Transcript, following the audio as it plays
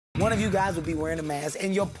One of you guys will be wearing a mask,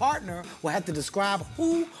 and your partner will have to describe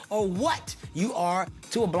who or what you are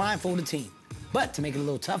to a blindfolded team. But to make it a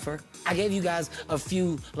little tougher, I gave you guys a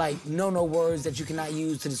few, like, no-no words that you cannot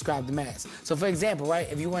use to describe the mask. So, for example, right,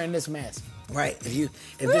 if you're wearing this mask, right, if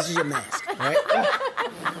this is your mask, right?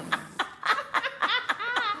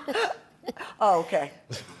 Oh, okay.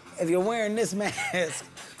 If you're wearing this mask,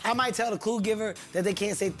 I might tell the clue giver that they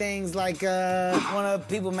can't say things like one of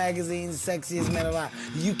People Magazine's sexiest men alive.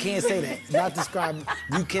 You can't say that. Not describe.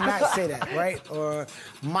 You cannot say that, right? Or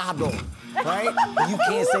model, right? You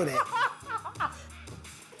can't say that.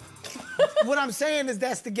 What I'm saying is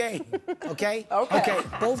that's the game, okay? Okay,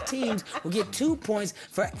 both teams will get 2 points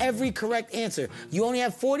for every correct answer. You only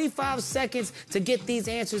have 45 seconds to get these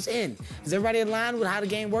answers in. Is everybody in line with how the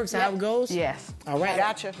game works and how it goes? Yes. All right.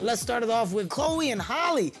 Gotcha. Let's start it off with Chloe and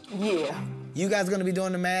Holly. Yeah. You guys are gonna be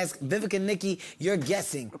doing the mask. Vivica and Nikki, you're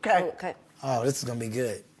guessing. Okay. Okay. Oh, this is gonna be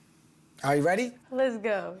good. Are you ready? Let's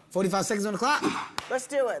go. 45 seconds on the clock. Let's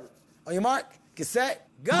do it. On your mark, get set,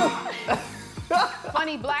 go.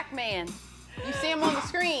 Funny black man. You see him on the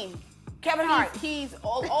screen. Kevin Hart. He's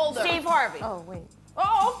older. Steve Harvey. Oh, wait.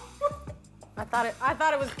 Oh. I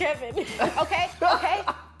thought it was Kevin. Okay.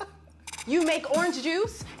 You make orange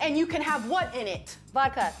juice, and you can have what in it?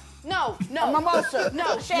 Vodka. No. A mimosa.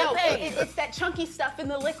 No. Champagne. It's that chunky stuff in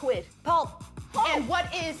the liquid. Pulp. And what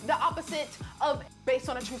is the opposite of based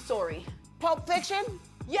on a true story? Pulp Fiction.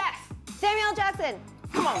 Yes. Samuel Jackson.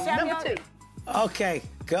 Come on. Samuel. Number 2. Okay,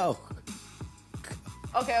 go.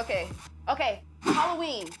 Okay.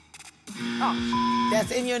 Halloween. Oh,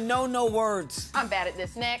 That's in your no words. I'm bad at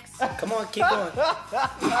this. Next. Come on, keep going.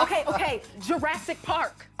 Okay. Jurassic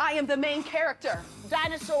Park. I am the main character.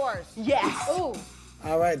 Dinosaurs. Yes. Ooh.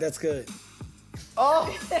 All right, that's good.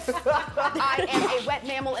 Oh. I am a wet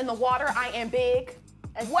mammal in the water. I am big.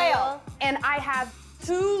 A Whale. And I have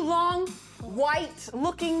 2 long, white,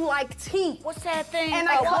 looking like teeth. What's that thing? And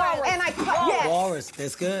I cut. Yes. Walrus,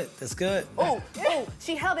 that's good, that's good. Ooh,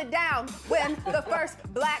 she held it down when the first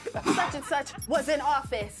black such and such was in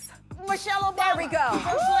office. Michelle Obama. There we go.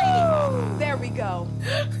 First lady. There we go.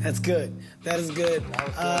 That's good, that is good.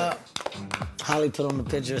 Holly put on the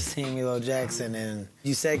picture of Samuel L. Jackson, and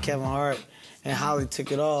you said Kevin Hart, and Holly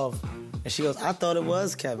took it off, and she goes, I thought it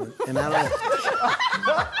was Kevin, and I don't...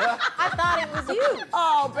 I thought it was you.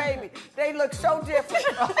 Oh, baby. They look so different.